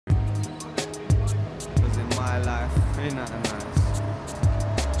Ain't nothing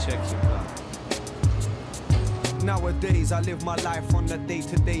nice. Check your blood. Nowadays, I live my life on a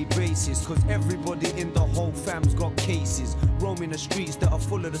day-to-day basis, cause everybody in the whole fam's got cases. Roaming the streets that are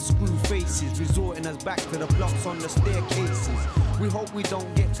full of the screw faces, resorting us back to the blocks on the staircases. We hope we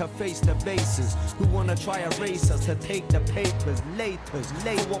don't get to face the bases who wanna try erase us to take the papers. Laters,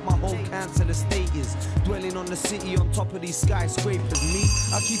 late what my whole council estate is. Dwelling on the city on top of these skyscrapers. Me,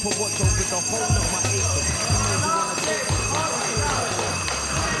 I keep a watch over the whole of my acres.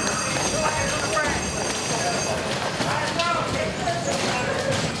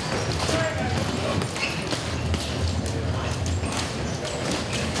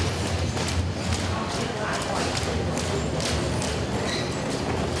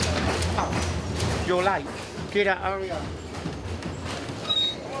 You're late. Get out, hurry up.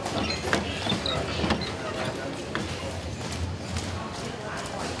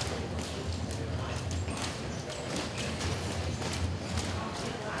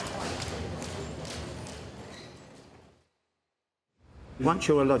 Once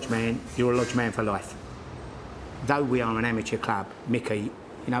you're a lodge man, you're a lodge man for life. Though we are an amateur club, Mickey, you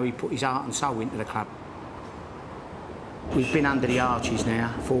know, he put his heart and soul into the club. We've been under the arches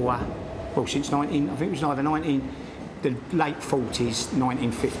now for, well, since I think it was either the late 40s,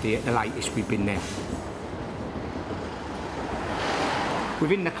 1950 at the latest we've been there.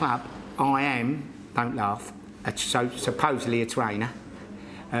 Within the club, I am, don't laugh, supposedly a trainer,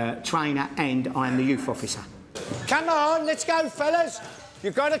 and I am the youth officer. Come on, let's go, fellas.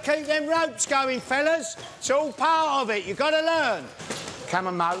 You've got to keep them ropes going, fellas. It's all part of it. You've got to learn. Come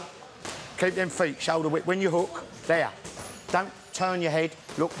on, Mo. Keep them feet shoulder width. When you hook, there. Don't turn your head.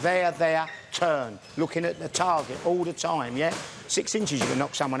 Look there, there, turn. Looking at the target all the time, yeah? 6 inches, you can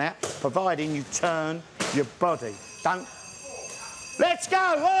knock someone out, providing you turn your body. Don't... Let's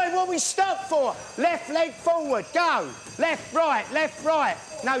go. Oi, what we stop for? Left leg forward, go. Left, right, left, right.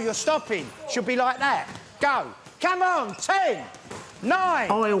 No, you're stopping. Should be like that. Go. Come on, 10, 9. I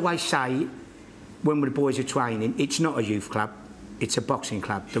always say, when the boys are training, it's not a youth club, it's a boxing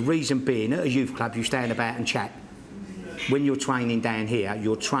club. The reason being, at a youth club, you stand about and chat. When you're training down here,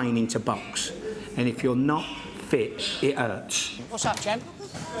 you're training to box. And if you're not fit, it hurts. What's up, champ?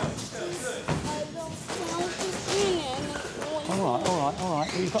 All right. Well,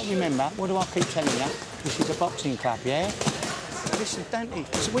 you've got to remember, what do I keep telling you? This is a boxing club, yeah? Listen, don't you?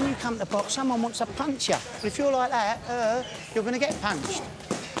 So when you come to box, someone wants to punch you. But if you're like that, you're going to get punched.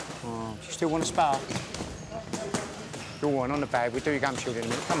 Oh, do you still want to spar? Go on the bag. We'll do your gum shield in a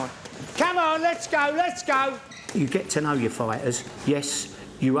minute. Come on. Come on, let's go, let's go. You get to know your fighters. Yes,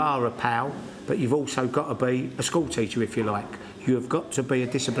 you are a pal, but you've also got to be a school teacher, if you like. You have got to be a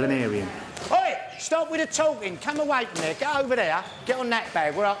disciplinarian. Oi, stop with the talking. Come away from there. Get over there. Get on that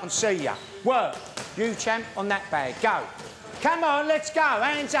bag where I can see you. Work. You, champ, on that bag. Go. Come on, let's go.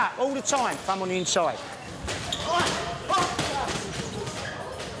 Hands up all the time. Thumb on the inside.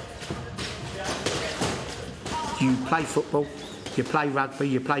 You play football, you play rugby,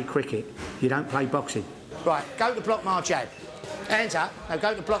 you play cricket. You don't play boxing. Right, go to block my jab. Hands up. Now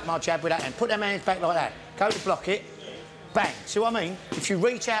go to block my jab with that hand. Put them hands back like that. Go to block it. Bang. See what I mean? If you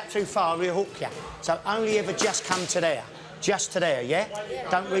reach out too far, he'll hook you. So only ever just come to there. Just to there, yeah?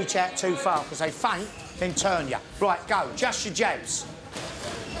 Don't reach out too far, because they feint, then turn you. Right, go. Just your jabs.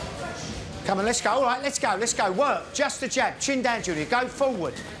 Come on, let's go. All right, let's go. Let's go. Work. Just the jab. Chin down, Junior. Go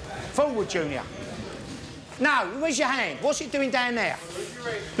forward. Forward, Junior. No, where's your hand? What's it doing down there?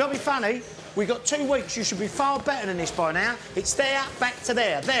 Not be funny. We've got 2 weeks. You should be far better than this by now. It's there, back to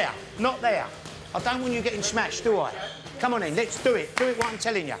there. There, not there. I don't want you getting smashed, do I? Come on in, let's do it. Do it what I'm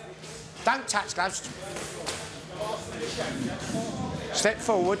telling you. Don't touch gloves. Step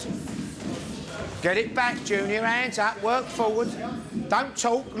forward. Get it back, Junior. Hands up. Work forward. Don't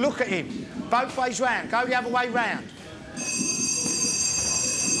talk. Look at him. Both ways round. Go the other way round.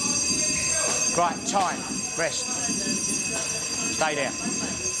 Right, time. Rest. Stay there.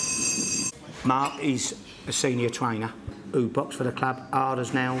 Mark is a senior trainer who boxed for the club, hard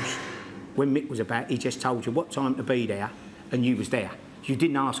as nails. When Mick was about, he just told you what time to be there, and you was there. You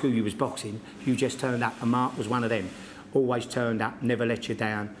didn't ask who you was boxing, you just turned up, and Mark was one of them. Always turned up, never let you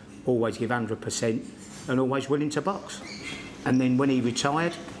down, always give 100%, and always willing to box. And then when he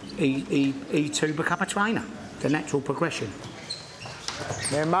retired, he too became a trainer. The natural progression.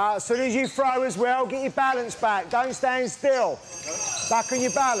 Yeah, Mark, as soon as you throw as well, get your balance back. Don't stand still. Back on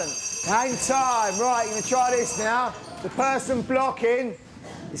your balance. Hang time. Right, you're going to try this now. The person blocking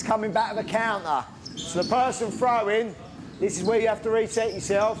is coming back to the counter. So the person throwing, this is where you have to reset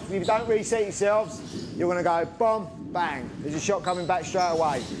yourselves. If you don't reset yourselves, you're going to go bomb, bang. There's a shot coming back straight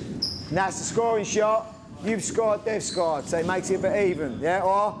away. And that's the scoring shot. you've scored, they've scored, so it makes it a bit even, yeah?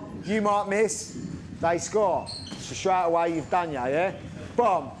 Or you might miss, they score. So straight away you've done, yeah?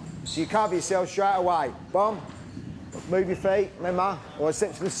 Bomb. So you cover yourself straight away. Bomb. Move your feet, remember? Or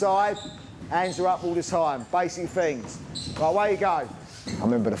step to the side. Hands are up all the time. Basic things. Right, away you go. I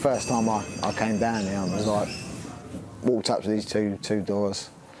remember the first time I came down here, I was like, walked up to these two doors,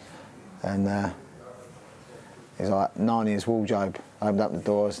 and it's like Narnia's wardrobe. I opened up the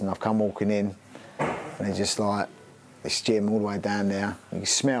doors and I've come walking in, and it's just like this gym all the way down there. You can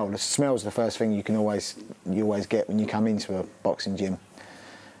smell. The smell's the first thing you always get when you come into a boxing gym.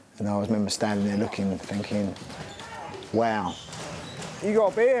 And I remember standing there looking, thinking, wow. You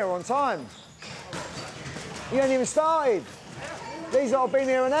got to be here on time. You ain't even started. These lot have been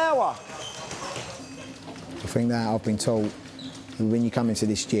here an hour. I think that I've been told, when you come into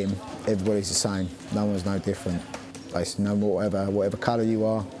this gym, everybody's the same. No one's no different. Basically, no whatever colour you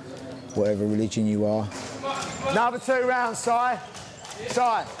are, whatever religion you are. Another 2 rounds, Si.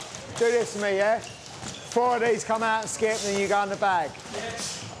 Si, do this to me, yeah? 4 of these come out and skip, and then you go in the bag.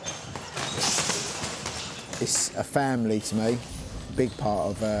 It's a family to me, big part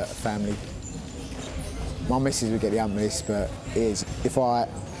of a family. My missus would get the hump of this, but it is. If I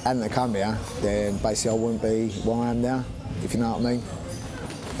hadn't come here, then basically I wouldn't be where I am now, if you know what I mean.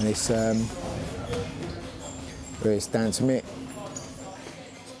 And it's down to me.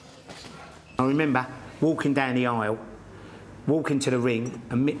 I remember walking down the aisle, walking to the ring,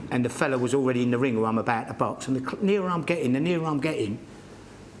 and the fella was already in the ring where I'm about to box, and the nearer I'm getting,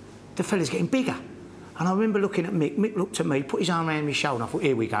 the fella's getting bigger. And I remember looking at Mick. Mick looked at me, put his arm around my shoulder. I thought,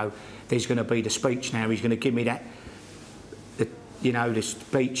 here we go. There's going to be the speech now. He's going to give me that, the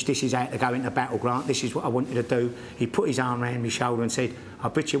speech. This is how to go into battle, Grant. This is what I want you to do. He put his arm around my shoulder and said, I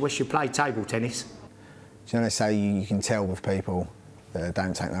bet you wish you played table tennis. Do you know, they say you can tell with people that they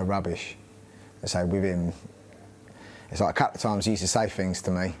don't take no rubbish. They say with him, it's like a couple of times he used to say things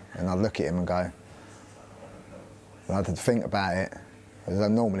to me, and I'd look at him and go, and I'd think about it.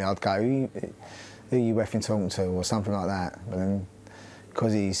 Normally I'd go, who are you effing talking to, or something like that. But then,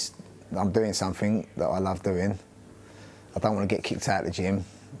 because I'm doing something that I love doing, I don't want to get kicked out of the gym,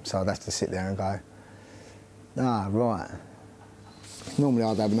 so I'd have to sit there and go, ah, right. Normally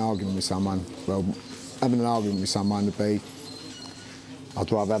I'd have an argument with someone. Well, having an argument with someone would be, I'd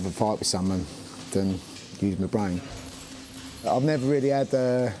rather have a fight with someone than use my brain. I've never really had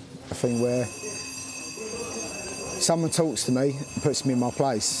a thing where someone talks to me and puts me in my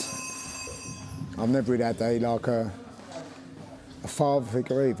place. I've never really had a father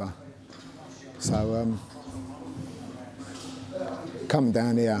figure either. So coming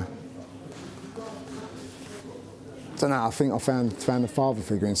down here, I don't know, I think I found a father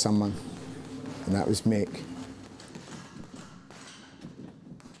figure in someone, and that was Mick.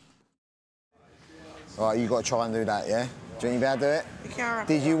 All right, you've got to try and do that, yeah? Do you think you'll be able to do it? Yeah.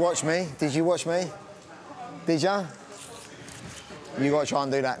 Did you watch me? Did you watch me? Did ya? You got to try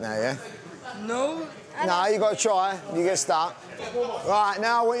and do that now, yeah? No. No, you got to try. You get stuck. Right,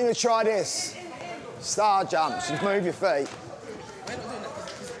 now I want you to try this. Star jumps. Just move your feet.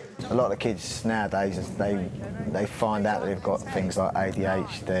 A lot of kids nowadays, they find out that they've got things like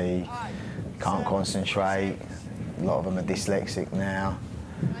ADHD, can't concentrate. A lot of them are dyslexic now.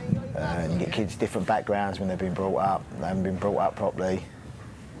 You get kids different backgrounds when they've been brought up. They haven't been brought up properly.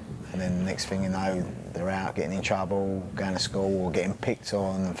 And then the next thing you know, they're out getting in trouble, going to school or getting picked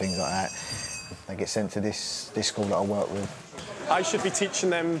on and things like that. They get sent to this school that I work with. I should be teaching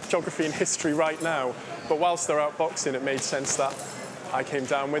them geography and history right now, but whilst they're out boxing, it made sense that I came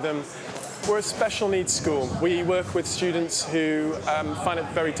down with them. We're a special needs school. We work with students who find it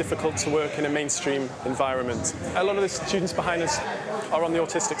very difficult to work in a mainstream environment. A lot of the students behind us are on the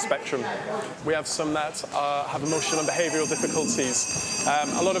autistic spectrum. We have some that have emotional and behavioural difficulties,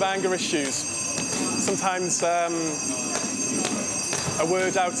 a lot of anger issues. Sometimes a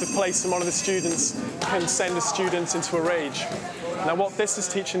word out of place from one of the students can send a student into a rage. Now what this is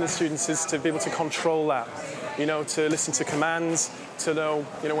teaching the students is to be able to control that, to listen to commands, to know,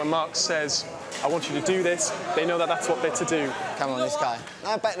 when Mark says, I want you to do this, they know that that's what they're to do. Come on, this guy.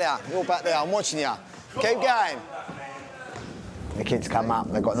 No, back there. You're back there. I'm watching you. Keep going. The kids come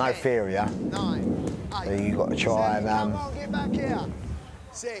up, they've got no fear of you. So you've got to try and... Come on, get back here.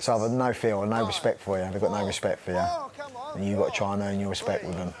 So I've no fear or no respect for you. They've got no respect for you. And you've got to try and earn your respect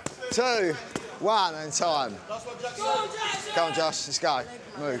with them. 2, 1, and time. Come on, Josh, let's go.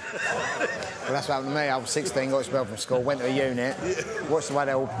 Move. Well, that's what happened to me. I was 16, got expelled from school, went to a unit, watched the way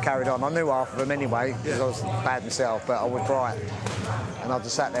they all carried on. I knew half of them anyway, because I was bad myself, but I was bright. And I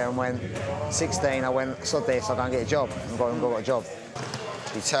just sat there and went, 16, I went, sod this, I'll go and get a job. And got a job.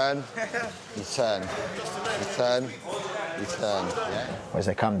 You turn, you turn, you turn, you turn. Yeah. Whereas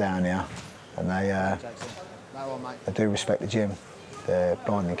they come down here and they do respect the gym. They're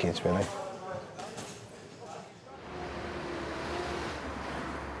blinding kids, really.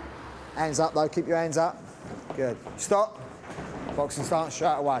 Hands up, though. Keep your hands up. Good. Stop. Boxing starts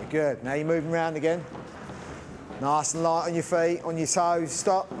straight away. Good. Now you're moving around again. Nice and light on your feet, on your toes.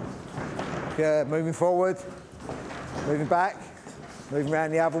 Stop. Good. Moving forward. Moving back. Moving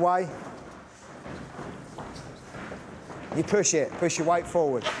around the other way. You push it. Push your weight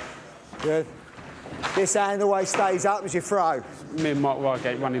forward. Good. This hand always stays up as you throw. Me and Mark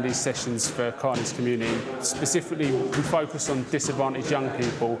Reigate running these sessions for Carney's community. Specifically, we focus on disadvantaged young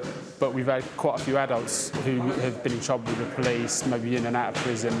people, but we've had quite a few adults who have been in trouble with the police, maybe in and out of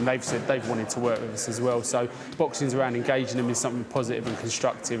prison. They've said they've wanted to work with us as well. So boxing's around engaging them in something positive and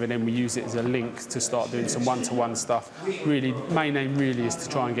constructive, and then we use it as a link to start doing some one-to-one stuff. Really, main aim really is to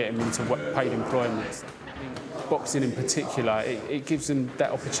try and get them into paid employment. Boxing in particular, it gives them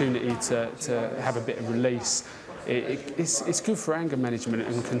that opportunity to have a bit of release. It's good for anger management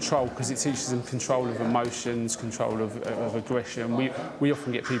and control because it teaches them control of emotions, control of aggression. We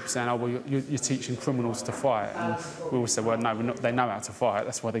often get people saying, oh, well, you're teaching criminals to fight. And we always say, well, no, we're not, they know how to fight,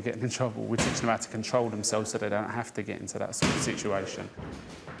 that's why they're getting in trouble. We're teaching them how to control themselves so they don't have to get into that sort of situation.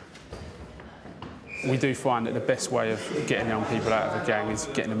 We do find that the best way of getting young people out of a gang is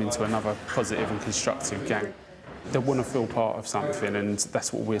getting them into another positive and constructive gang. They want to feel part of something, and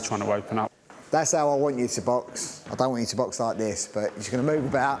that's what we're trying to open up. That's how I want you to box. I don't want you to box like this, but you're just going to move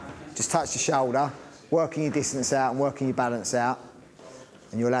about, just touch the shoulder, working your distance out and working your balance out,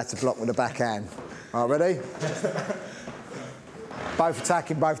 and you're allowed to block with the backhand. All right, ready? Both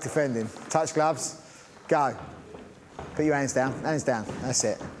attacking, both defending. Touch gloves, go. Put your hands down, that's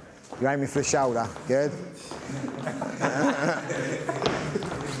it. You're aiming for the shoulder, good.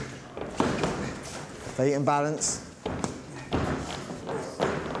 Feet and balance.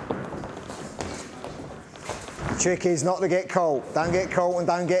 The trick is not to get caught. Don't get caught and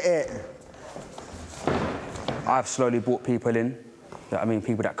don't get hit. I've slowly brought people in. I mean,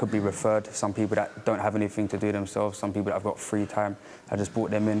 people that could be referred, some people that don't have anything to do themselves, some people that have got free time. I just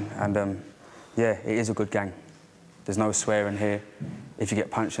brought them in, and yeah, it is a good gang. There's no swearing here. If you get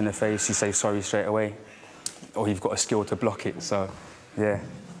punched in the face, you say sorry straight away, or you've got a skill to block it. So, yeah,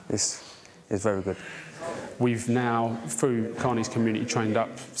 it's very good. We've now, through Carney's community, trained up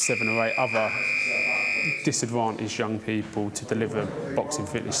 7 or 8 other disadvantaged young people to deliver boxing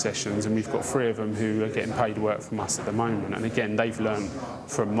fitness sessions, and we've got 3 of them who are getting paid work from us at the moment. And again, they've learned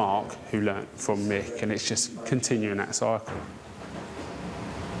from Mark, who learned from Mick, and it's just continuing that cycle.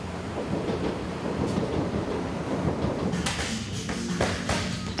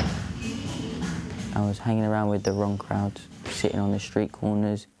 I was hanging around with the wrong crowds, sitting on the street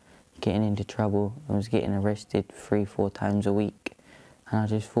corners, getting into trouble. I was getting arrested 3-4 times a week. And I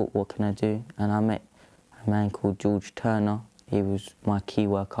just thought, what can I do? And I met a man called George Turner. He was my key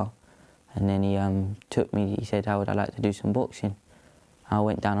worker. And then he took me, he said, how would I like to do some boxing? I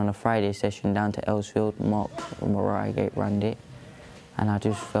went down on a Friday session down to Ellsfield. Mark Reigate ran it. And I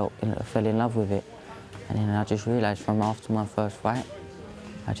just fell in love with it. And then I just realised from after my first fight,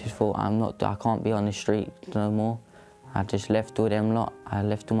 I just thought, I can't be on the street no more. I just left all them lot. I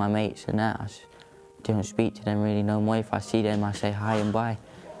left all my mates and that. I just didn't speak to them really no more. If I see them, I say hi and bye.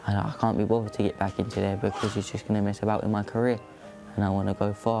 And I can't be bothered to get back into there because it's just going to mess about in my career. And I want to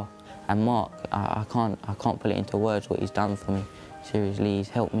go far. And Mark, I can't put it into words what he's done for me. Seriously, he's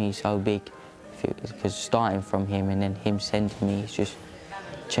helped me so big. Because starting from him and then him sending me, it's just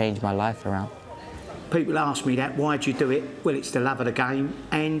changed my life around. People ask me that, why'd you do it? Well, it's the love of the game,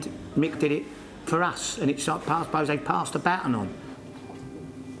 and Mick did it for us, and it's like, I suppose they passed the baton on.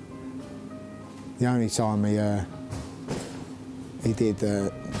 The only time he did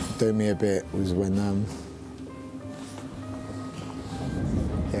do me a bit was when,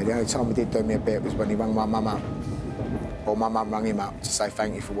 yeah, the only time he did do me a bit was when he rang my mum up, or my mum rang him up to say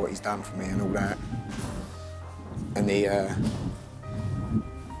thank you for what he's done for me and all that. And he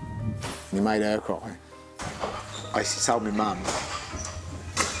made her cry. I used to tell my mum,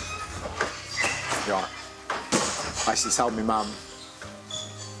 right, I used to tell my mum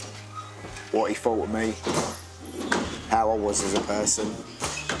what he thought of me, how I was as a person,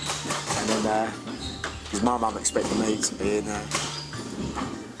 and then, because my mum expected me to be in,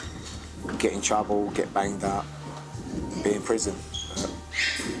 get in trouble, get banged up, be in prison,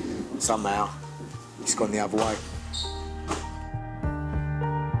 but somehow it's gone the other way.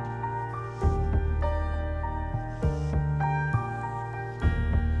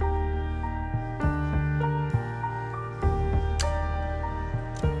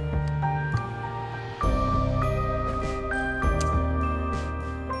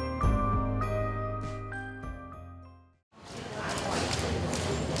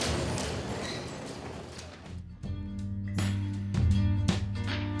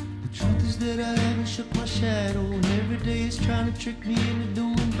 Truth is that I haven't shook my shadow, and every day is trying to trick me into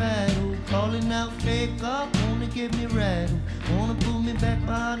doing battle. Calling out fake up, wanna get me rattled, wanna pull me back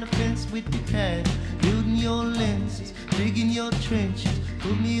behind the fence with the cattle. Building your lenses, digging your trenches,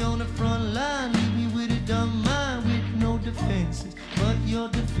 put me on the front line, leave me with a dumb mind with no defenses. But your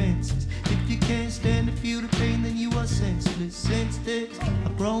defenses, if you can't stand to feel the pain, then you are senseless. Since this,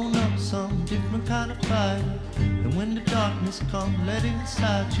 I've grown up some different kind of fighter, and when the darkness comes, let it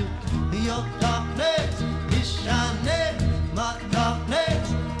inside you. Your darkness is shining, my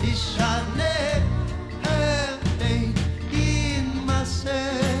darkness is shining. Have faith in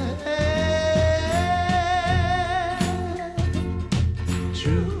myself.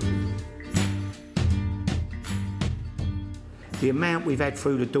 True. The amount we've had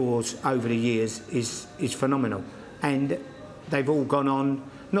through the doors over the years is phenomenal, and they've all gone on,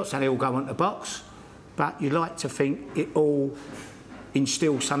 not saying they all go on to box, but you like to think it all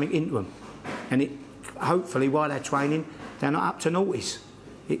instills something into them, and it hopefully while they're training they're not up to noughties.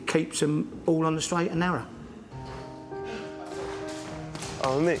 It keeps them all on the straight and narrow.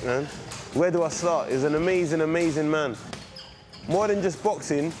 Oh, Mick, man, where do I start? He's an amazing, amazing man. More than just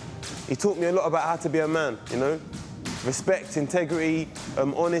boxing, he taught me a lot about how to be a man, you know? Respect, integrity,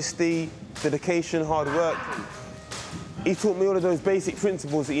 honesty, dedication, hard work. He taught me all of those basic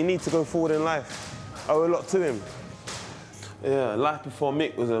principles that you need to go forward in life. I owe a lot to him. Yeah, life before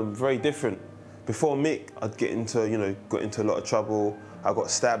Mick was very different. Before Mick, I'd get into, got into a lot of trouble. I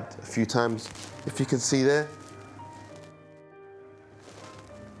got stabbed a few times, if you can see there.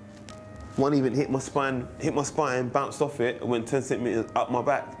 One even hit my spine, bounced off it, and went 10 centimeters up my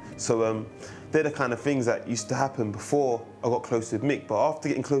back. So they're the kind of things that used to happen before I got close with Mick. But after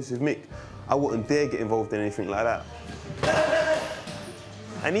getting close with Mick, I wouldn't dare get involved in anything like that.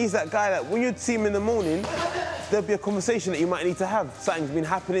 And he's that guy that when you'd see him in the morning, there'd be a conversation that you might need to have. Something's been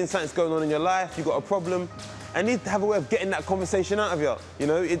happening, something's going on in your life, you've got a problem, and he'd have a way of getting that conversation out of you. You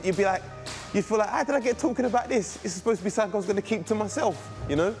know, you'd be like, you'd feel like, how did I get talking about this? This is supposed to be something I was going to keep to myself,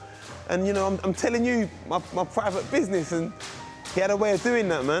 you know? And, I'm telling you my private business, and he had a way of doing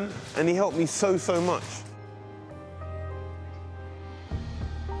that, man, and he helped me so, so much.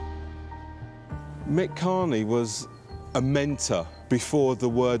 Mick Carney was a mentor before the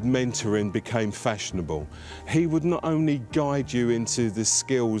word mentoring became fashionable. He would not only guide you into the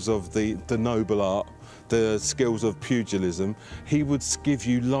skills of the noble art, the skills of pugilism, he would give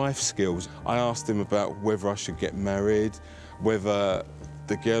you life skills. I asked him about whether I should get married, whether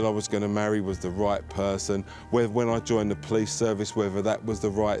the girl I was going to marry was the right person, whether when I joined the police service, whether that was the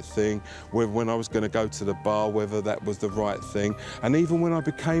right thing, whether when I was going to go to the bar, whether that was the right thing. And even when I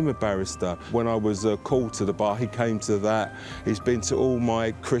became a barrister, when I was called to the bar, he came to that. He's been to all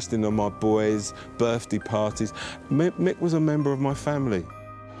my christening of my boys, birthday parties. Mick was a member of my family.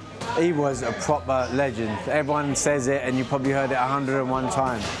 He was a proper legend. Everyone says it, and you probably heard it 101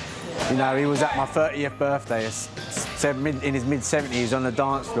 times. You know, he was at my 30th birthday in his mid-70s on the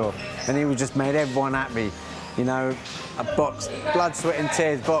dance floor, and he just made everyone happy. You know, I boxed, blood, sweat and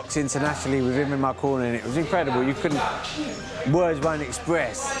tears, boxed internationally with him in my corner, and it was incredible. You couldn't, words won't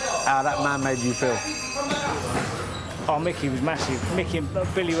express how that man made you feel. Oh, Mickey was massive. Mickey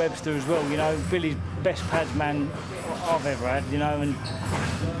and Billy Webster as well, you know. Billy's best pads man I've ever had, you know, and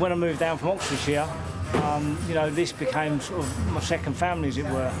when I moved down from Oxfordshire, you know, this became sort of my second family, as it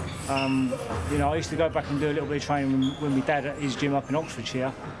were. You know, I used to go back and do a little bit of training with my dad at his gym up in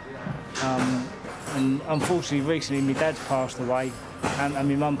Oxfordshire. And unfortunately, recently, my dad's passed away, and my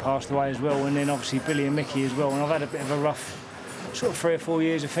mum passed away as well, and then obviously Billy and Mickey as well. And I've had a bit of a rough sort of 3 or 4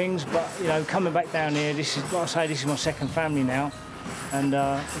 years of things, but, you know, coming back down here, this is, like I say, this is my second family now. And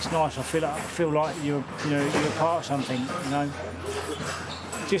it's nice. I feel like you're a part of something, you know.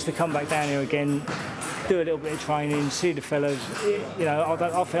 Just to come back down here again, do a little bit of training, see the fellas. You know,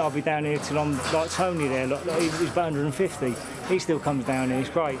 I think I'll be down here till I'm like Tony there. Like he's about 150. He still comes down here. It's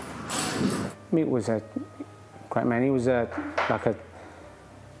great. Mick was a great man. He was like a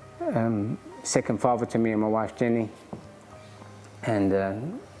second father to me and my wife Jenny,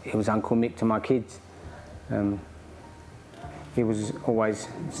 and he was Uncle Mick to my kids. He was always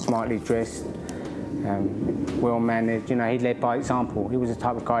smartly dressed, well mannered. You know, he led by example. He was the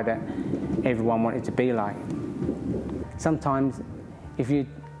type of guy that everyone wanted to be like. Sometimes, if you'd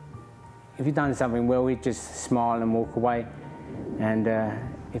done something well, he'd just smile and walk away. And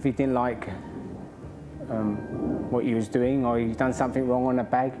if he didn't like what you was doing, or you'd done something wrong on a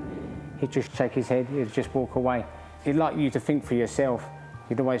bag, he'd just shake his head. He'd just walk away. He'd like you to think for yourself.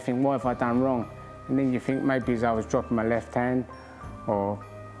 You'd always think, what have I done wrong? And then you think maybe as I was dropping my left hand, or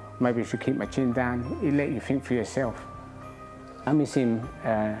maybe I should keep my chin down. He'd let you think for yourself. I miss him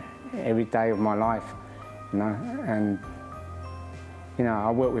every day of my life, you know. And you know,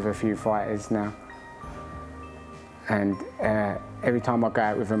 I work with a few fighters now, and every time I go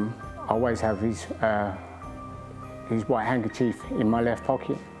out with them, I always have his white handkerchief in my left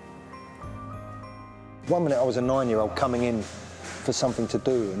pocket. One minute I was a 9-year-old coming in for something to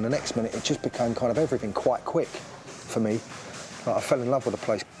do, and the next minute it just became kind of everything quite quick for me. Like, I fell in love with the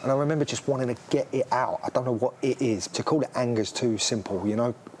place, and I remember just wanting to get it out. I don't know what it is. To call it anger's too simple, you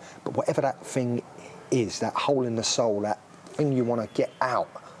know, but whatever that thing is, that hole in the soul, that thing you want to get out,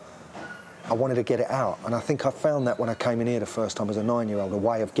 I wanted to get it out. And I think I found that when I came in here the first time as a 9-year-old, a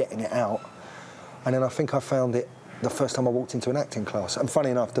way of getting it out. And then I think I found it the first time I walked into an acting class. And funny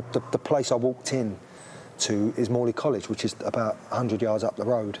enough, the place I walked in to is Morley College, which is about 100 yards up the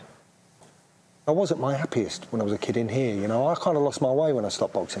road. I wasn't my happiest when I was a kid in here, you know. I kind of lost my way when I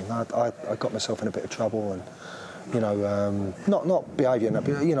stopped boxing. I got myself in a bit of trouble, and, you know, not behaviour,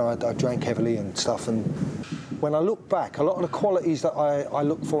 but, you know, I drank heavily and stuff. And when I look back, a lot of the qualities that I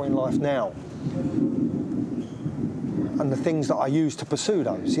look for in life now, and the things that I use to pursue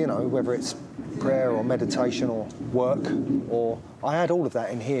those, you know, whether it's prayer or meditation or work, or I had all of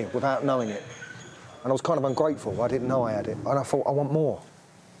that in here without knowing it. And I was kind of ungrateful. I didn't know I had it. And I thought, I want more.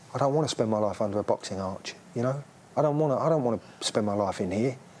 I don't want to spend my life under a boxing arch, you know? I don't want to spend my life in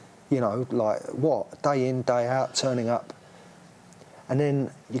here, you know, like, what? Day in, day out, turning up. And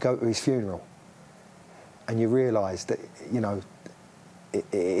then you go to his funeral and you realise that, you know, it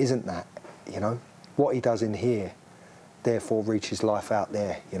isn't that, you know? What he does in here, therefore, reaches life out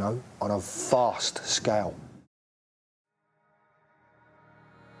there, you know, on a vast scale.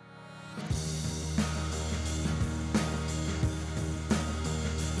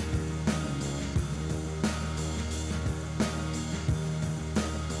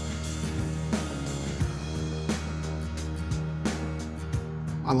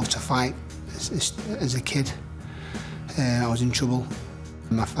 I love to fight. As a kid, I was in trouble.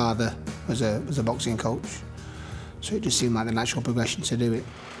 My father was a boxing coach, so it just seemed like the natural progression to do it.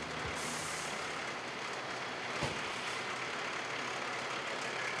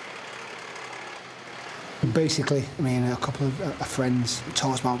 Basically, I mean, a couple of friends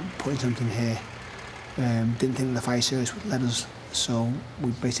told us about putting something here. Didn't think the fire service would let us, so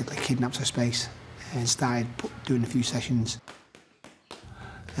we basically kidnapped a space and started doing a few sessions.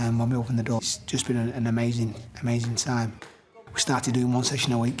 And when we opened the door, it's just been an amazing time. We started doing 1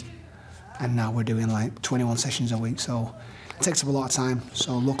 session a week, and now we're doing like 21 sessions a week, so it takes up a lot of time.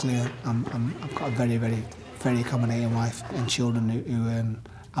 So luckily, I've got a very, very, very accommodating wife and children who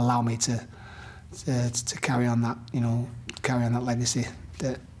allow me to carry on that, you know, carry on that legacy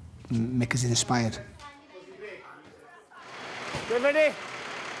that Mick has inspired. Get ready.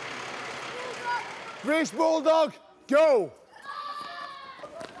 British Bulldog, go.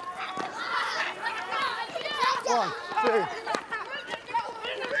 1, 2.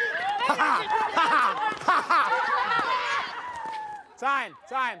 Time.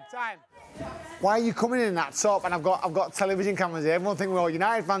 Why are you coming in that top? And I've got television cameras here. Everyone think we're all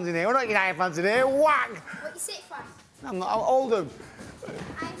United fans in here. We're not United fans in here. Whack! What you City fan? I'm not. I'm Oldham.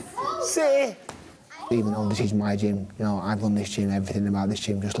 City. Even though this is my gym, you know, I've run this gym, everything about this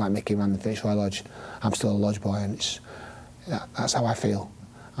gym, just like Mickey ran the Fitzroy Lodge. I'm still a lodge boy, and that's how I feel.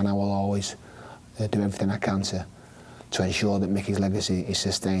 And I will always do everything I can to ensure that Mickey's legacy is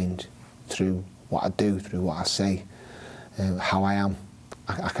sustained through what I do, through what I say, how I am.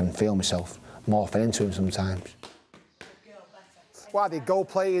 I can feel myself morphing into him sometimes. Why, they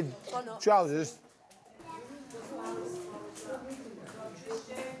gold-plated trousers?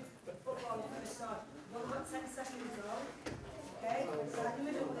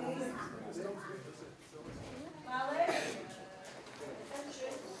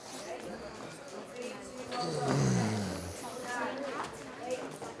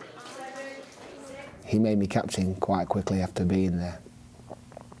 He made me captain quite quickly after being there.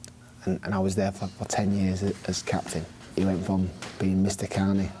 And I was there for 10 years as captain. He went from being Mr.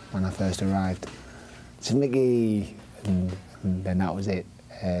 Carney when I first arrived to Mickey, and then that was it.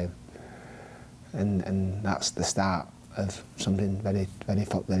 And that's the start of something very, very,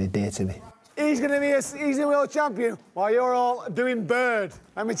 very dear to me. He's going to be a world champion while you're all doing bird.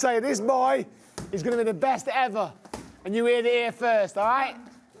 Let me tell you, this boy is going to be the best ever. And you heard it here first, all right?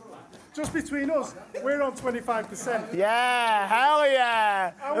 Just between us, we're on 25%. Yeah, hell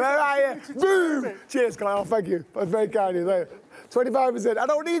yeah. Boom! Cheers, Kyle, thank you. That's very kind of you. 25%. I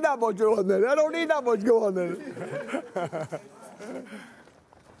don't need that much, go on then. I don't need that much, go on then.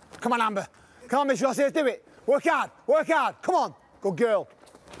 Come on, Amber. Come on, Miss Ross, let's do it. Work hard. Come on. Good girl.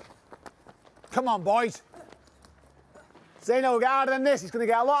 Come on, boys. Say no, get harder than this. It's going to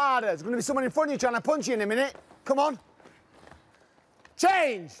get a lot harder. There's going to be someone in front of you trying to punch you in a minute. Come on.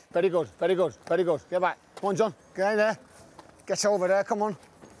 Change. Very good, very good, very good. Get back. Come on, John. Get in there. Get over there, come on.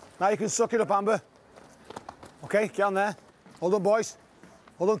 Now you can suck it up, Amber. OK, get on there. Hold on, boys.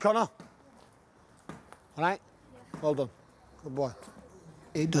 Hold on, Connor. All right? Yeah. Well done. Good boy.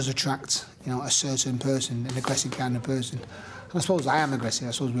 It does attract, you know, a certain person, an aggressive kind of person. And I suppose I am aggressive.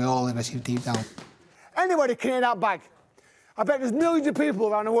 I suppose we're all aggressive deep down. Anybody can hit that bag. I bet there's millions of people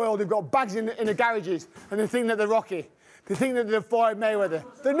around the world who've got bags in the garages and they think that they're Rocky. They think that they're Floyd Mayweather.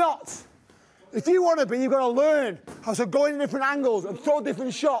 They're not. If you want to be, you've got to learn how to go in different angles and throw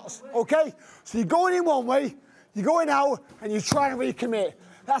different shots, OK? So you're going in one way, you're going out, and you're trying to recommit.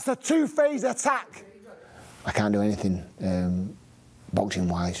 That's a two-phase attack. I can't do anything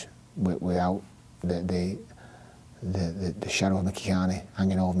boxing-wise without the shadow of Mickey Carney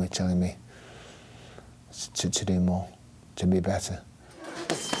hanging over me, telling me to do more, to be better.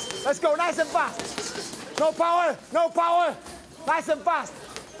 Let's go, nice and fast. No power, no power. Nice and fast.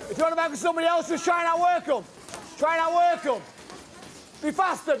 If you want to back with somebody else, just try and outwork them. Try and outwork them. Be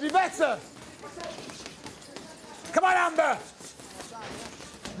faster, be better. Come on, Amber.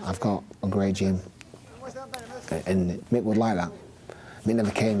 I've got a great gym, and Mick would like that. Mick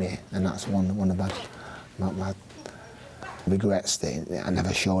never came here, and that's one of my regrets that I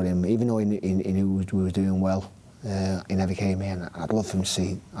never showed him. Even though he knew we were doing well, he never came here, and I'd love him to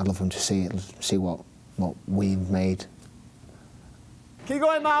see. I'd love him to see what we've made. Keep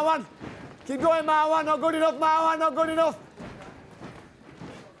going, Marwan. Keep going, Marwan. Not good enough, Marwan. Not good enough.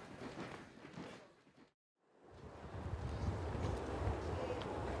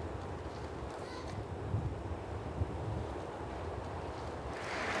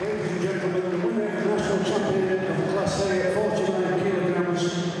 Ladies and gentlemen, the winner and national champion of Class A at 49 kilograms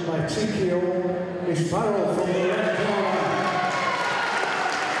by TKO is Barrel from the red corner.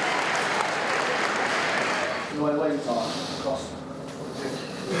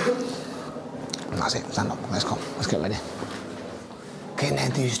 That's it, stand up, let's go, let's get ready. Get in there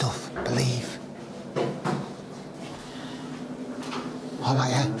and do your stuff, believe. All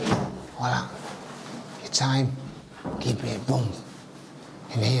right, yeah? All right. Your time, keep it, boom.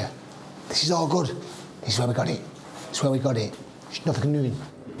 In here. This is all good. This is where we got it. This is where we got it. There's nothing doing.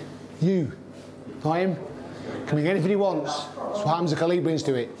 You, not him, can bring anything he wants. That's what Hamza Khalid brings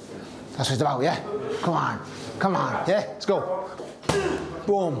to it. That's what it's about, yeah? Come on, yeah? Let's go.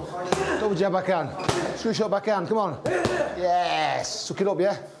 Boom. Double jab backhand. Screw shot backhand, come on. Yes. Suck it up,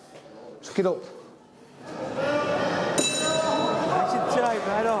 yeah? Suck it up. Nice and tight,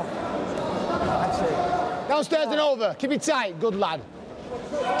 right off. That's it. Downstairs and over. Keep it tight, good lad.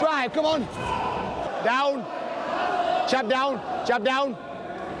 Drive, come on. Down. Jab down. Jab down.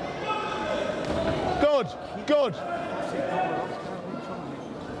 Good, good.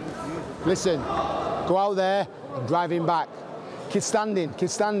 Listen, go out there and drive him back. Kid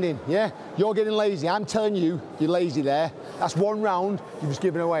standing, yeah? You're getting lazy. I'm telling you, you're lazy there. That's one round you've just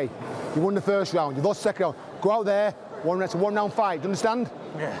given away. You won the first round, you've lost the second round. Go out there, it's a one-round fight. Do you understand?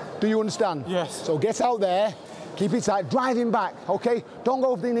 Yeah. Do you understand? Yes. So get out there, keep it tight, drive him back, OK? Don't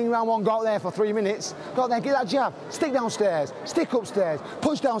go ding round one, go out there for 3 minutes. Go out there, get that jab, stick downstairs, stick upstairs,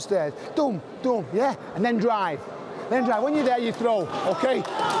 punch downstairs, doom, yeah? And then drive. Then drive. When you're there, you throw, OK?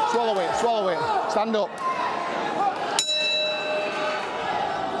 Swallow it, stand up.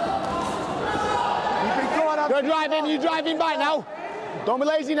 You're driving back now. Don't be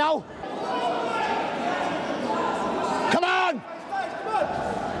lazy now. Come on!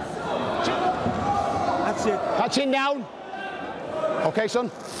 That's it. That chin down. OK,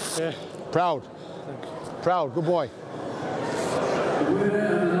 son? Yeah. Proud. Proud, good boy. The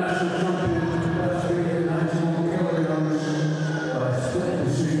winner and the national champion of Class A 91 kilograms by split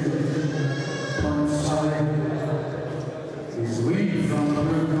decision, points tally, is Lee from the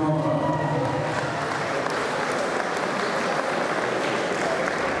blue corner.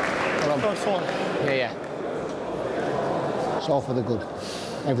 First one. Yeah. It's all for the good.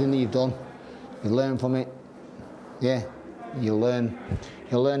 Everything that you've done, you learn from it. Yeah, you'll learn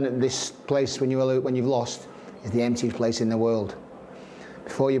that this place when you've lost is the emptiest place in the world.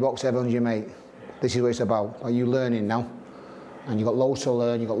 Before you box, everyone's your mate. This is what it's about. Are you learning now? And you've got loads to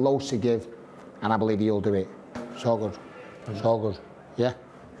learn, you've got loads to give, and I believe you'll do it. It's all good. It's all good. Yeah?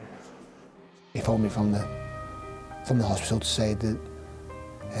 He phoned me from the hospital to say that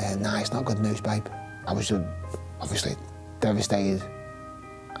nah, it's not good news, babe. I was obviously devastated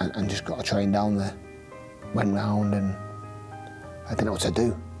and just got a train down there. Went round and I didn't know what to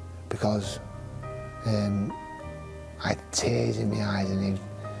do because I had tears in my eyes and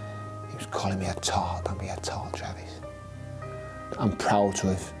he was calling me a tart. Don't be a tart, Travis. I'm proud to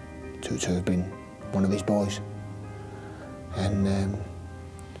have been one of his boys, and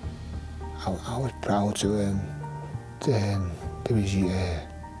I was proud to do his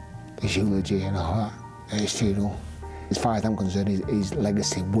eulogy and all that at his funeral. As far as I'm concerned, his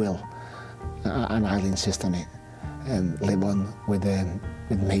legacy will, and I'll insist on it, live on with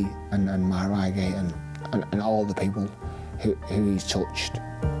me and my Reigate and all the people who he's touched.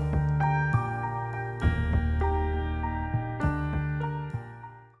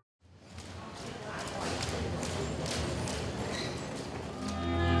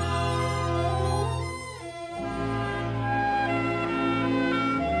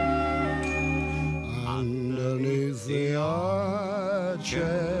 Underneath the arches,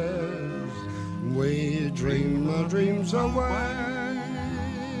 we dream our dreams away.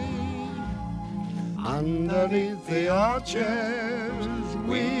 Underneath the arches,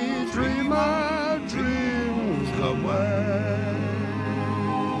 we dream our dreams away.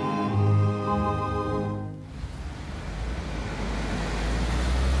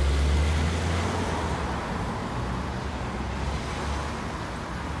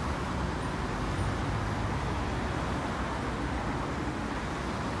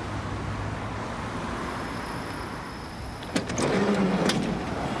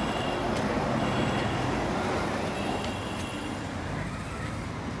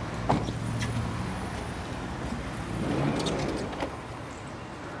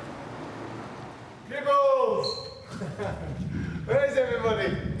 Where's everybody?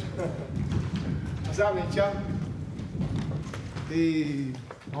 What's happening, chum?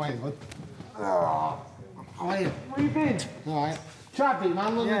 How are you, bud? How are you? Where you been? All right. Traffic,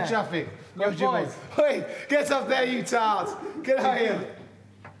 man, London traffic. How's your boy? Hey, get up there, you tart. Get out here.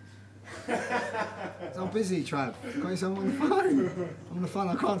 So busy, Trav. Got yourself on the phone. I'm on the phone,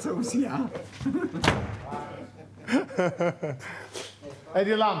 I can't tell what's here.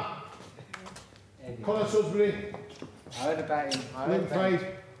 Eddie Lamb. Conor Sudbury. I heard about him. Lynn Fade.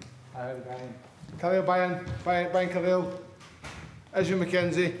 I heard about him. Khalil Brian Khalil. Ezra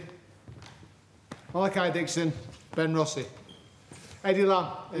McKenzie. Malachi Dixon. Ben Rossi. Eddie Lamb,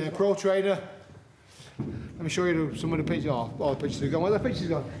 pro trader. Let me show you some of the pictures. Oh, all the pictures are gone. Where are the pictures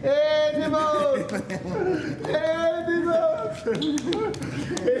gone? Eddie Lamb! Eddie Lamb!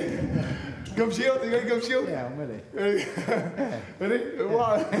 Gum shield? You got a gum shield? Yeah, I'm ready. Ready?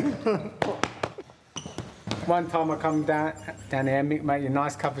 What? One time I come down here, Mick made a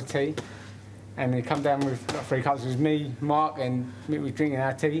nice cup of tea, and he come down with 3 cups. It was me, Mark, and Mick was drinking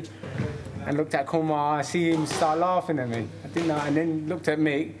our tea, and looked at corner of my eye, I see him start laughing at me. I didn't know, and then looked at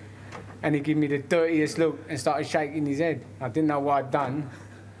Mick, and he gave me the dirtiest look and started shaking his head. I didn't know what I'd done.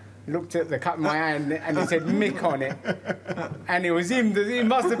 Looked at the cup in my hand, and it said Mick on it, and it was him. It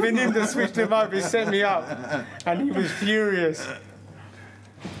must have been him that switched him over, he set me up, and he was furious.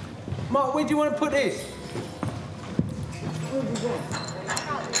 Mark, where do you want to put this?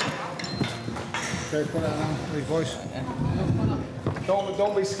 Okay, put that down, please, boys.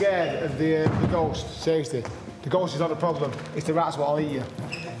 Don't be scared of the ghost, seriously. The ghost is not a problem, it's the rats what'll eat you.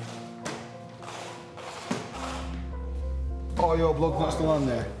 Oh, your blood's not still on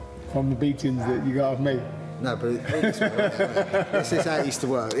there? From the beatings that you got of me? No, but this is how it used to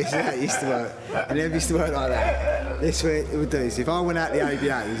work. This is how it used to work. It never used to work like that. This way it would do is if I went out the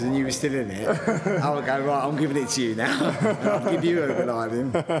ABAs and you were still in it, I would go, right, I'm giving it to you now. I'll give you overnight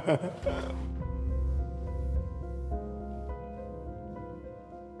him.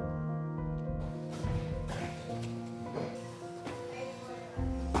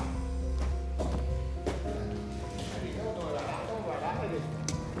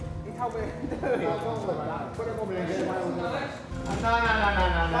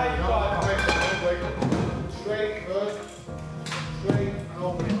 Straight first. Straight and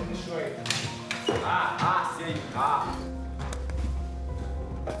open it straight. See.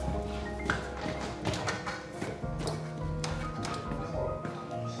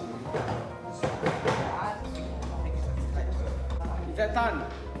 Is that done?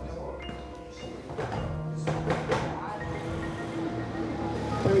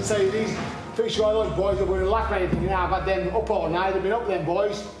 Let me tell you, these Fitzroy Lodge boys that were lacerating now, I've had them up all night, they've been up them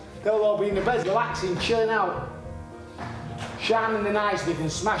boys. They'll all be in the bed, relaxing, chilling out. Shining the nice, they can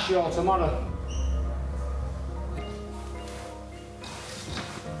smash you all tomorrow.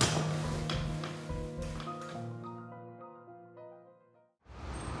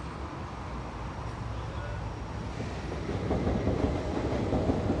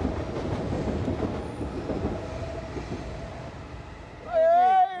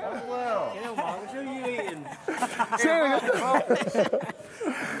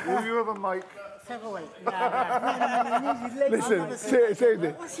 Will you ever make featherweight. Listen, seriously.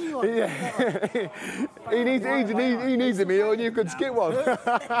 What's he want? Yeah. he needs a meal and you could skip one.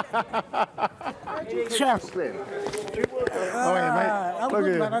 Chef. Oh, yeah, mate. I'm Look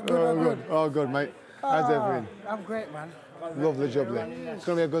good, at man. you. I'm good. Oh, good, mate. How's everything? I'm great, man. Lovely job there. It's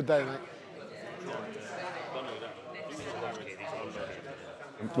going to be a good day, mate.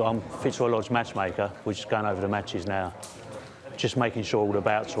 I'm Fitzroy Lodge matchmaker. We're just going over the matches now. Just making sure all the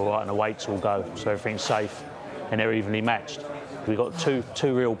bouts are all right and the weights all go, so everything's safe and they're evenly matched. We've got two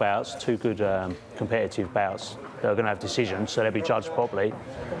real bouts, two good competitive bouts that are going to have decisions, so they'll be judged properly.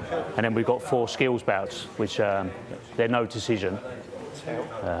 And then we've got 4 skills bouts, which they're no decision.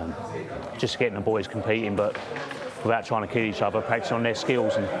 Just getting the boys competing, but without trying to kill each other, practicing on their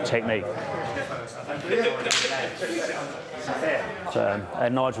skills and technique.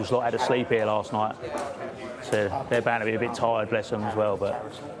 And Nigel's lot had a sleep here last night, so they're bound to be a bit tired, bless them as well. But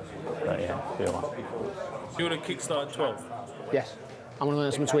yeah, be all right. So you want to kickstart at 12? Yes. I'm going to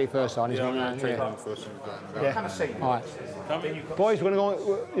learn some tweet first, so I need to I'm learn going to take yeah. them first. Yeah. All right. Boys, we're going to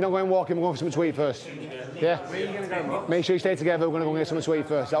go. You're not going walking. We're going for some tweet first. Yeah. Where are you going to go? Make sure you stay together. We're going to go and get some tweet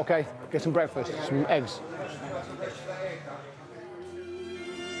first. Is that okay? Get some breakfast, some eggs.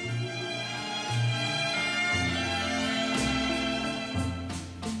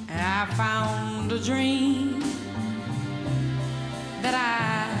 I found a dream that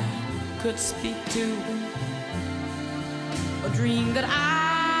I could speak to, a dream that I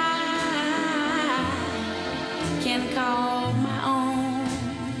can call my own.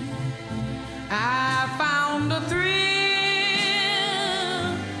 I found a thrill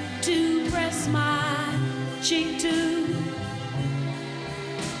to press my cheek to,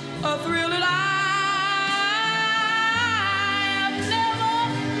 a thrill that I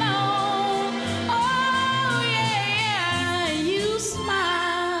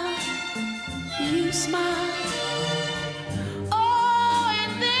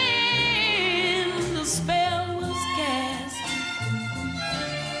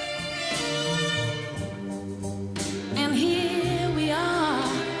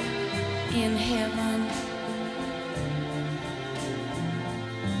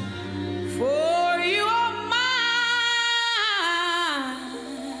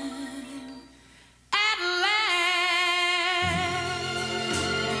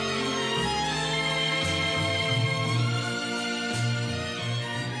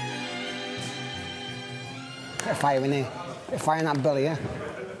Fire in there. Fire in that belly, yeah?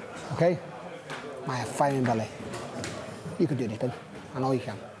 Okay? My fire in belly. You can do this, Ben. I know you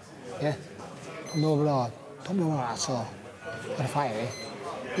can. Yeah? Don't be overhard. Don't be overhard at all. Got a fire here.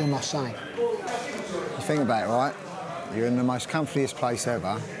 You're on my side. You think about it, right? You're in the most comfiest place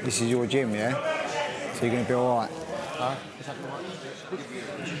ever. This is your gym, yeah? So you're going to be all right.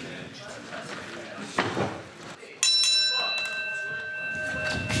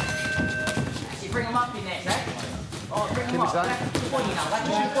 You bring them up in there, eh? Oh, bring them up. Back to the body now. Back to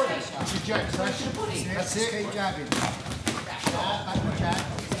the body. That's your jab, Back to the body. That's it. Keep jabbing. Back to jab.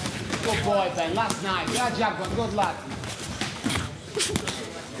 Good boy, Ben. Last night. Good job, Ben. Good lad.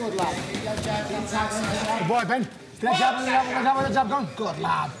 Good lad. Good boy, Ben. Good job. Good job, gone. Good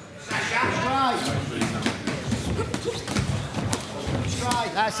lad.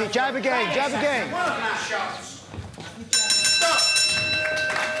 Right. That's it. Jab again. Jab again.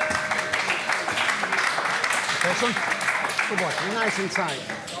 Person. Good boy. You're nice and tight.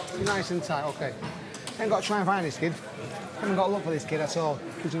 You're nice and tight. Okay. Ain't got to try and find this kid. Haven't got to look for this kid, that's all.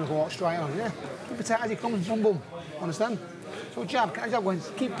 Kid's going to walk straight on, yeah? Keep it tight as he comes, boom, boom. Understand? So jab, jab going,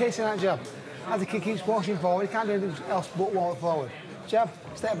 keep pacing that jab. As the kid keeps walking forward, he can't do anything else but walk forward. Jab,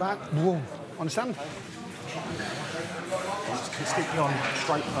 step back, boom. Understand? Stick you on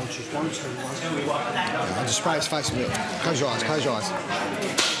straight punches. 1, 2, 1, 2, 1. And just spray his face a bit. Close your eyes, close your eyes.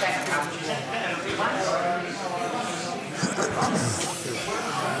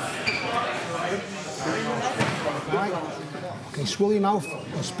 Right. Okay, swallow your mouth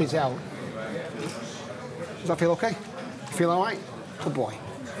and spit it out. Does that feel okay? You feel all right? Good boy.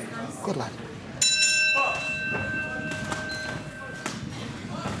 Good lad.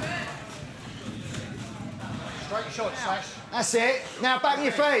 Straight shot, Sash. That's it. Now back on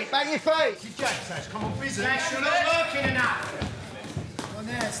your feet. Back on your feet. Jab, Sash. Come on, busy. Sash, you're not working enough. On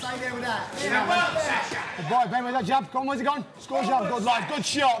there, stay there with that. Yeah, work, Sash. Good boy, Ben, with that jab. Come on, where's he gone? Score jab. Good lad. Good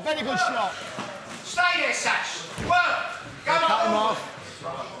shot. Very good shot. Stay there, Sash. Work. Go on. Cut him off.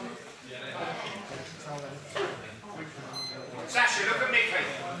 Sasha, look at Mickey.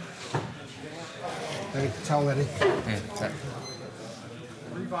 Ready? Towel ready? Yeah, take.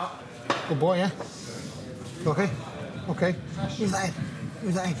 Good boy, yeah? You okay? Okay. Move that head.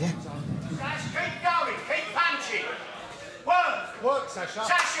 Move that head, yeah? Sash, keep going, keep punching. Work. Work, Sasha.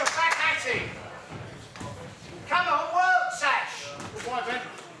 Sash, you're back at him. Come on, work, Sash. Good boy, Ben.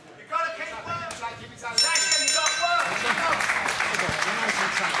 You've got to keep working. Sasha, you've got work.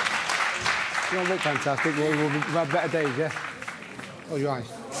 You don't look fantastic, but we'll have better days, yeah? Close your eyes.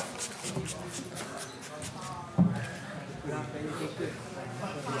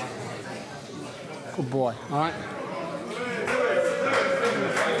 Good boy, all right?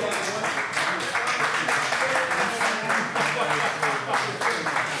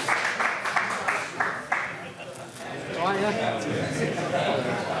 All right, yeah?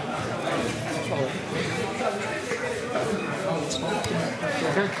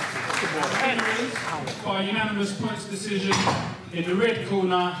 By unanimous points decision in the red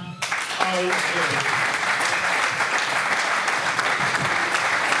corner,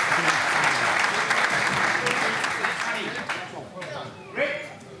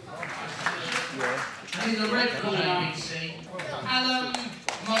 And in the red corner, we see Alan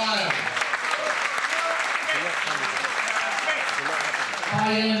Meyer.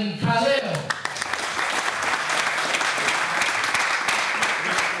 Ian Khalil.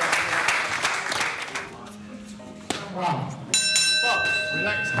 Wow.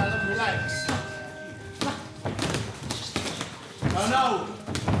 Relax, Alan, relax. No.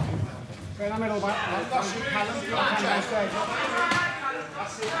 Go in the middle, mate.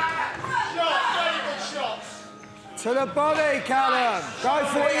 To the body, Callum. Go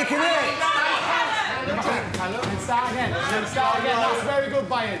for what you can hit. Callum, and start again. And start again. That's very good,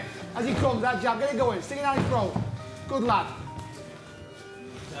 Bayern. As he comes, that jab, get it going. Stick it down his throat. Good lad.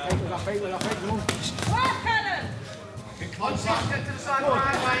 Feet with our feet, come on. Work, Callum! On top, get to the side,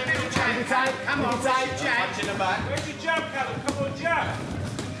 right way, middle jab. Come on, jab. Punch in the back. Where's your jab, Callum? Come on, jab.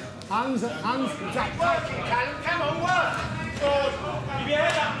 Hands, jab. Working, Callum. Come on, work. Good. Keep your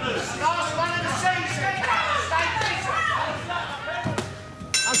head up, loose. Last one of the season, Callum. Stay decent.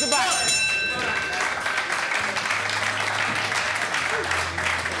 Hands to back.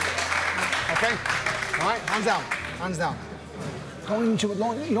 Okay. All right, hands down. Hands down. You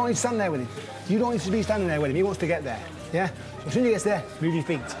don't need to stand there with him. You don't need to be standing there with him. He wants to get there. Yeah? So as soon as he gets there, move your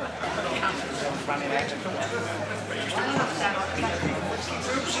feet.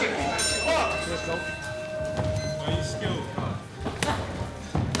 Are you skilled?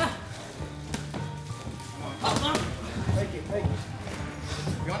 Take it.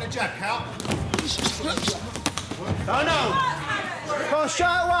 You want a jab, Cal? No. Come on,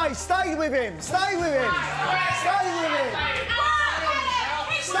 straight away. Stay with him. Stay with him. Stay with him.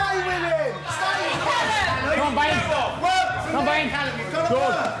 Stay with him. Stay with him. Come on, Bayne. Come on, Bayne.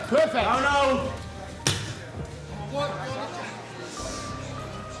 Good. Perfect. No.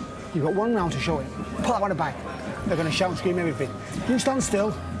 You've got 1 round to show him. Put that one back. They're going to shout and scream everything. You stand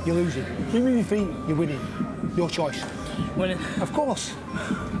still, you're losing. You move your feet, you're winning. Your choice. Winning. Of course.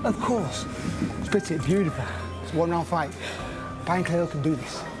 Of course. Split it, beautiful. It's a 1 round fight. Bayne Cleo can do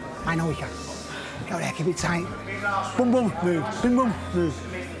this. I know he can. Go there, keep it tight. Boom, boom, move. Boom, boom, move.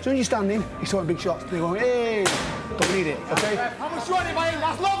 As soon as you're standing, you're throwing big shots. They're going, hey! Don't need it, okay? How much you want it, Bayne?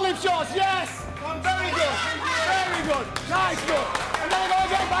 That's lovely shots, yes! Very good. Very good. Nice, good. And then go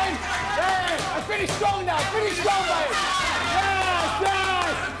again, Bayne. Yeah. And finish strong now. Finish strong, Bayne. Yes, yes.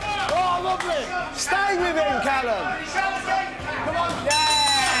 Oh, lovely. Stay with him, Callum. Come on.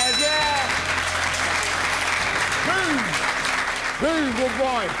 Yes, yes. Boom! Boom, good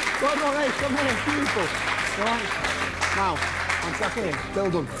boy. Come on, hey, come here, beautiful. All right. Now, fantastic. Well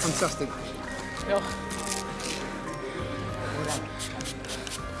done, fantastic. Yeah.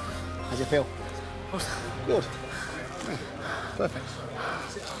 How's it feel? Good. Yeah. Perfect.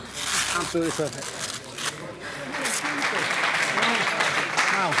 Absolutely perfect.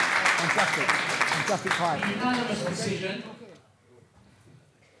 Now, fantastic. Fantastic fight. Unanimous decision.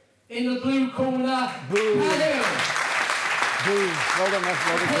 In the blue corner, Khalil. Boom. Well done, well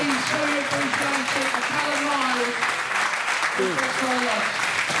done. Please show your appreciation to Callum Miles. Fitzroy Lodge.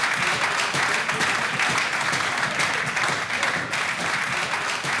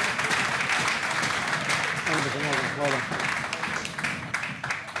 Well done.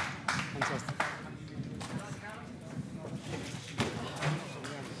 Fantastic.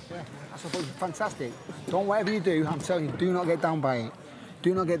 Yeah, that's fantastic. Don't, whatever you do, I'm telling you, do not get down by it.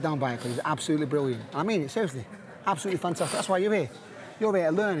 Do not get down by it because it's absolutely brilliant. I mean it, seriously. Absolutely fantastic. That's why you're here. You're here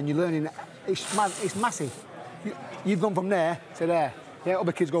to learn and you're learning. It's massive. You've gone from there to there. Yeah,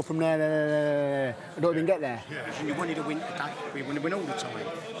 other kids go from there. I don't even get there. And you wanted to win today. We want to win all the time.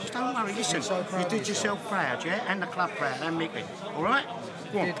 Just don't worry, listen. You did yourself proud, yeah? And the club proud, and Mickey. All right?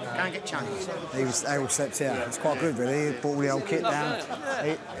 Go on, go and get changed. They all slept here. It's quite good, really. He brought all the old kit down.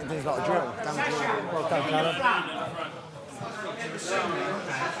 He does like a drill. Done a drill. Well done, Callum.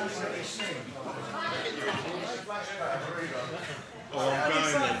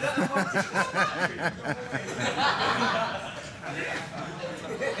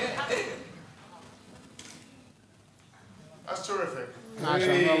 That's terrific. Nice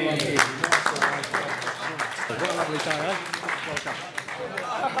one, well done. What a lovely day, eh? Well done.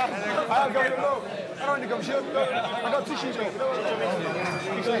 I'll go to the room. I don't need to come shoot. I got tissues.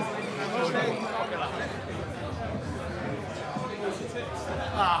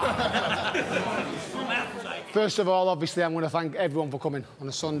 First of all, obviously, I'm going to thank everyone for coming on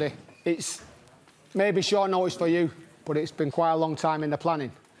a Sunday. It's maybe short notice for you, but it's been quite a long time in the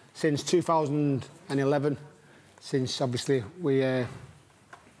planning. Since 2011, since obviously we had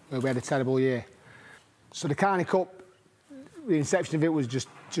a terrible year. So the Carney Cup, the inception of it was just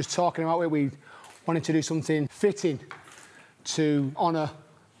talking about it. We wanted to do something fitting to honour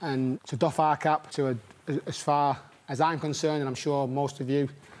and to doff our cap to, as far as I'm concerned, and I'm sure most of you,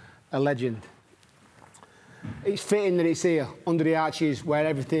 a legend. It's fitting that it's here, under the arches, where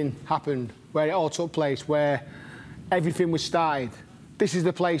everything happened, where it all took place, where everything was started. This is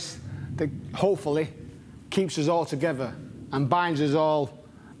the place that, hopefully, keeps us all together and binds us all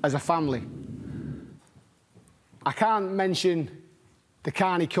as a family. I can't mention the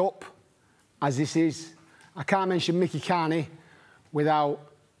Carney Cup, as this is. I can't mention Mickey Carney without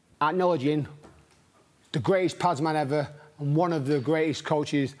acknowledging the greatest padsman ever and one of the greatest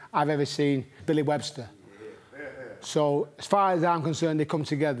coaches I've ever seen, Billy Webster. So, as far as I'm concerned, they come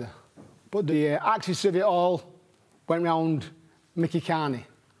together. But the axis of it all went round Mickey Carney.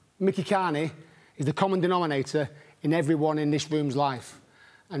 Mickey Carney is the common denominator in everyone in this room's life.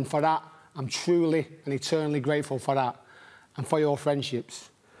 And for that, I'm truly and eternally grateful for that and for your friendships.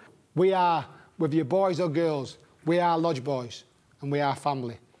 We are, whether you're boys or girls, we are Lodge boys and we are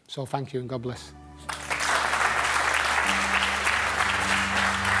family. So thank you and God bless.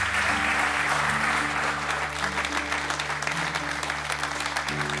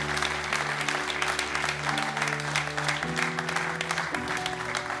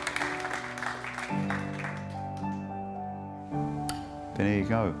 Then here you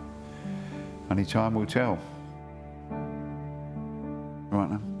go. Only time will tell. Right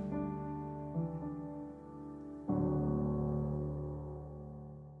now.